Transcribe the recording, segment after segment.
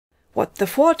What the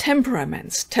four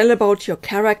temperaments tell about your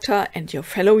character and your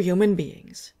fellow human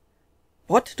beings.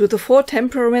 What do the four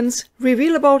temperaments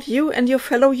reveal about you and your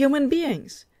fellow human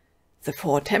beings? The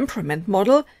four-temperament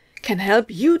model can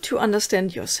help you to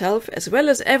understand yourself as well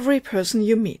as every person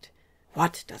you meet.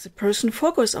 What does a person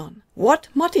focus on? What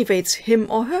motivates him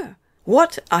or her?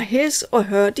 What are his or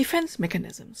her defense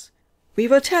mechanisms? We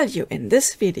will tell you in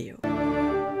this video.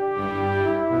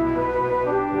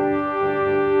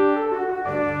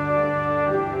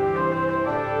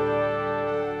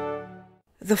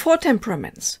 The four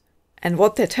temperaments and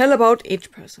what they tell about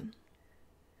each person.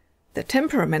 The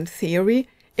temperament theory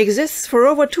exists for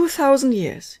over 2000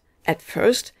 years. At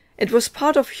first, it was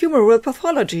part of humoral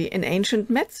pathology in ancient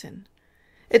medicine.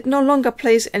 It no longer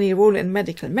plays any role in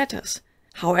medical matters.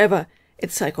 However,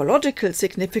 its psychological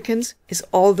significance is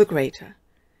all the greater.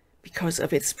 Because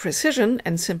of its precision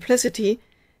and simplicity,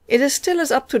 it is still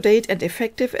as up-to-date and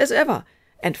effective as ever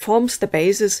and forms the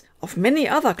basis of many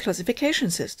other classification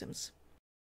systems.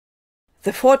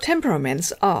 The four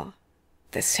temperaments are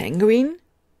the sanguine,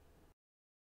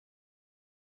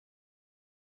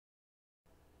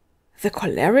 the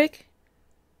choleric,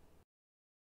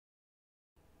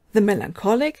 the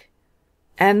melancholic,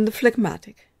 and the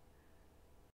phlegmatic.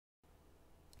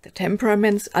 The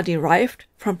temperaments are derived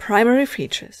from primary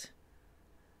features.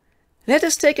 Let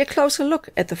us take a closer look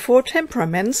at the four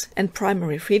temperaments and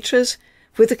primary features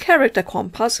with the character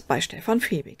compass by Stefan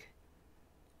Fiebig.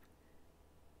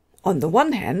 On the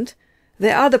one hand,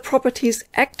 there are the properties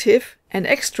active and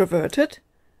extroverted,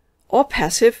 or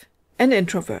passive and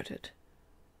introverted.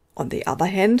 On the other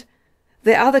hand,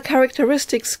 there are the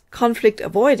characteristics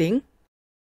conflict-avoiding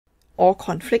or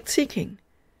conflict-seeking.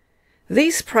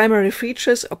 These primary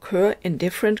features occur in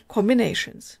different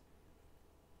combinations.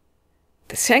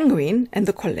 The sanguine and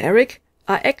the choleric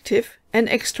are active and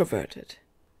extroverted.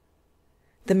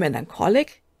 The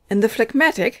melancholic and the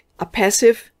phlegmatic are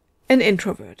passive and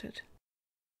introverted.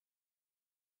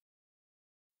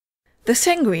 The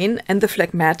sanguine and the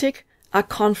phlegmatic are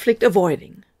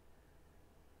conflict-avoiding.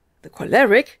 The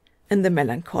choleric and the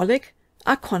melancholic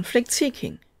are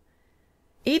conflict-seeking.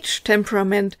 Each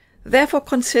temperament therefore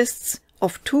consists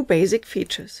of two basic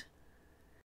features.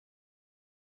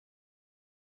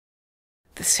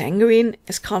 The sanguine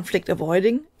is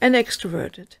conflict-avoiding and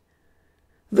extroverted.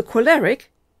 The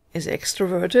choleric is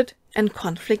extroverted and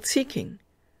conflict-seeking.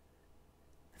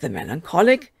 The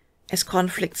melancholic is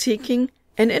conflict-seeking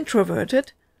and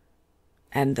introverted,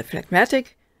 and the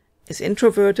phlegmatic is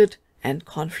introverted and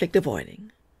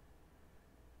conflict-avoiding.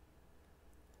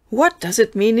 What does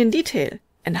it mean in detail,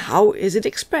 and how is it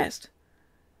expressed?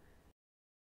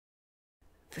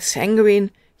 The sanguine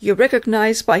you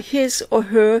recognize by his or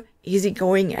her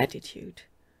easygoing attitude.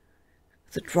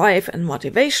 The drive and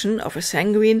motivation of a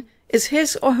sanguine is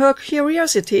his or her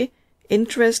curiosity,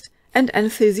 interest, and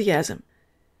enthusiasm.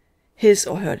 His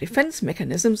or her defense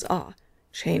mechanisms are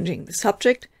changing the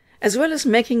subject as well as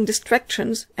making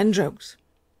distractions and jokes.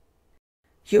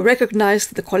 You recognize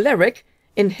the choleric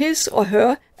in his or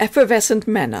her effervescent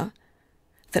manner.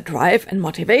 The drive and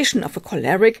motivation of a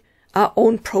choleric are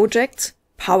own projects,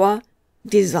 power,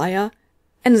 desire,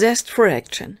 and zest for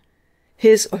action.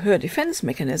 His or her defense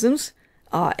mechanisms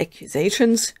are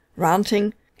accusations,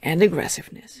 ranting, and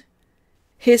aggressiveness.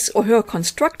 His or her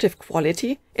constructive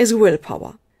quality is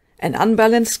willpower. An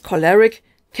unbalanced choleric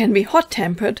can be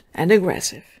hot-tempered and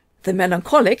aggressive. The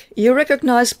melancholic you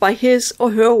recognize by his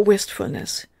or her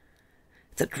wistfulness.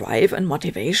 The drive and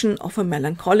motivation of a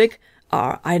melancholic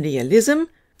are idealism,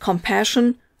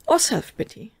 compassion, or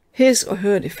self-pity. His or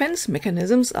her defense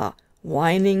mechanisms are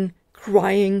whining,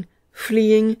 crying,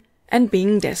 fleeing, and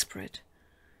being desperate.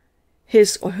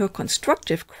 His or her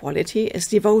constructive quality is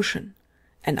devotion.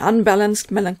 An unbalanced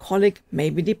melancholic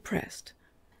may be depressed.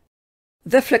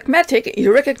 The phlegmatic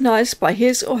you recognize by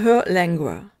his or her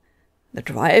languor. The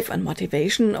drive and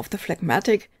motivation of the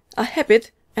phlegmatic are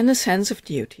habit and a sense of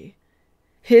duty.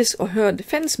 His or her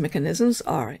defense mechanisms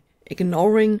are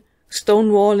ignoring,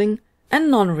 stonewalling, and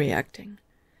non-reacting.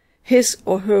 His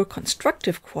or her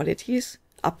constructive qualities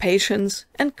are patience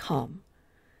and calm.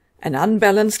 An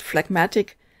unbalanced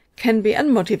phlegmatic can be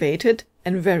unmotivated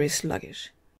and very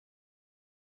sluggish.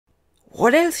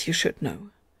 What else you should know?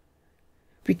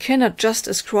 We cannot just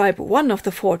ascribe one of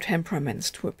the four temperaments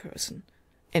to a person.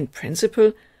 In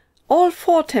principle, all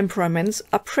four temperaments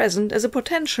are present as a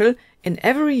potential in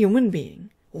every human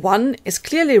being. One is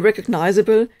clearly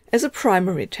recognizable as a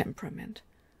primary temperament.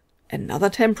 Another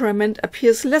temperament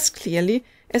appears less clearly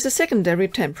as a secondary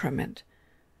temperament.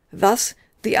 Thus,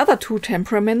 the other two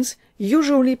temperaments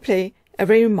usually play a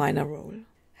very minor role.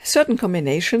 Certain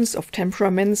combinations of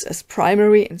temperaments as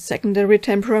primary and secondary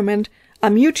temperament are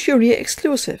mutually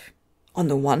exclusive. On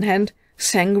the one hand,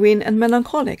 sanguine and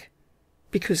melancholic,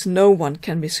 because no one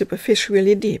can be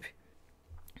superficially deep.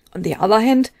 On the other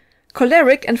hand,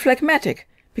 choleric and phlegmatic,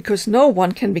 because no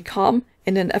one can be calm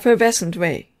in an effervescent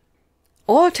way.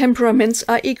 All temperaments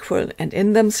are equal and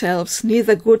in themselves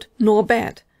neither good nor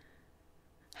bad.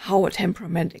 How a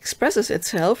temperament expresses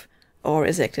itself, or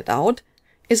is acted out,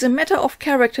 is a matter of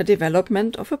character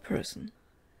development of a person.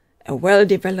 A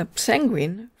well-developed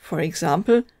sanguine, for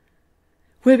example,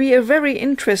 will be a very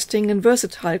interesting and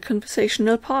versatile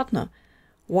conversational partner,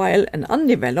 while an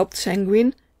undeveloped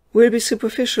sanguine will be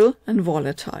superficial and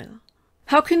volatile.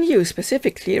 How can you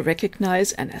specifically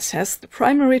recognize and assess the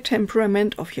primary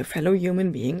temperament of your fellow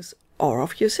human beings or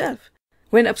of yourself?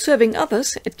 When observing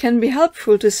others, it can be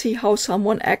helpful to see how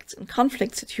someone acts in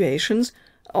conflict situations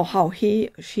or how he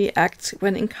or she acts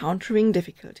when encountering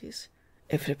difficulties.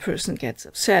 If the person gets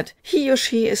upset, he or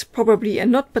she is probably a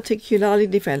not particularly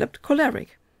developed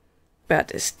choleric,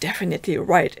 but is definitely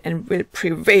right and will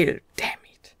prevail, damn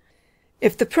it.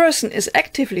 If the person is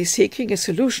actively seeking a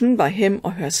solution by him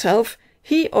or herself,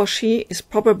 he or she is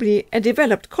probably a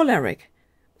developed choleric.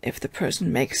 If the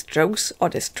person makes jokes or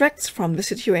distracts from the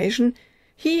situation,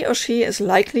 he or she is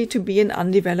likely to be an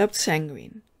undeveloped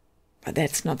sanguine. But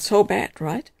that's not so bad,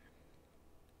 right?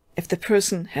 If the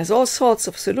person has all sorts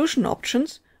of solution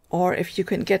options, or if you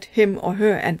can get him or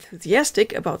her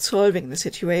enthusiastic about solving the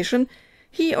situation,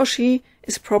 he or she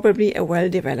is probably a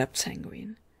well-developed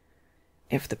sanguine.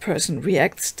 If the person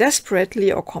reacts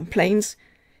desperately or complains,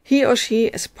 he or she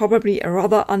is probably a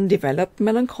rather undeveloped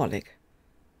melancholic.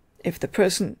 If the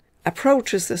person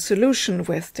approaches the solution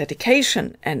with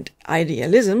dedication and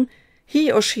idealism, he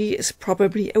or she is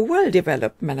probably a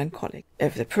well-developed melancholic.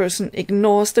 If the person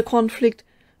ignores the conflict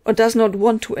or does not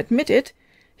want to admit it,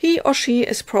 he or she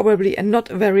is probably a not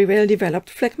very well-developed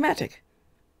phlegmatic.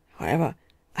 However,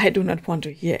 I do not want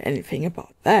to hear anything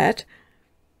about that.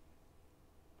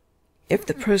 If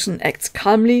the person acts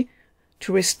calmly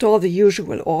to restore the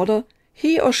usual order,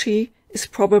 he or she is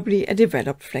probably a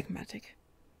developed phlegmatic.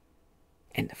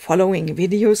 In the following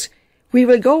videos, we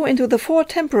will go into the four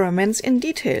temperaments in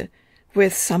detail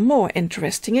with some more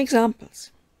interesting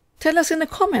examples. Tell us in the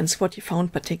comments what you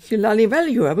found particularly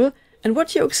valuable and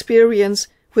what you experience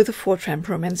with the four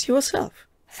temperaments yourself.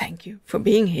 Thank you for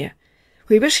being here.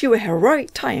 We wish you a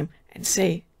heroic time and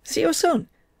say, see you soon.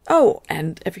 Oh,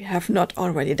 and if you have not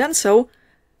already done so,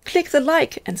 click the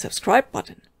like and subscribe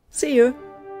button. See you.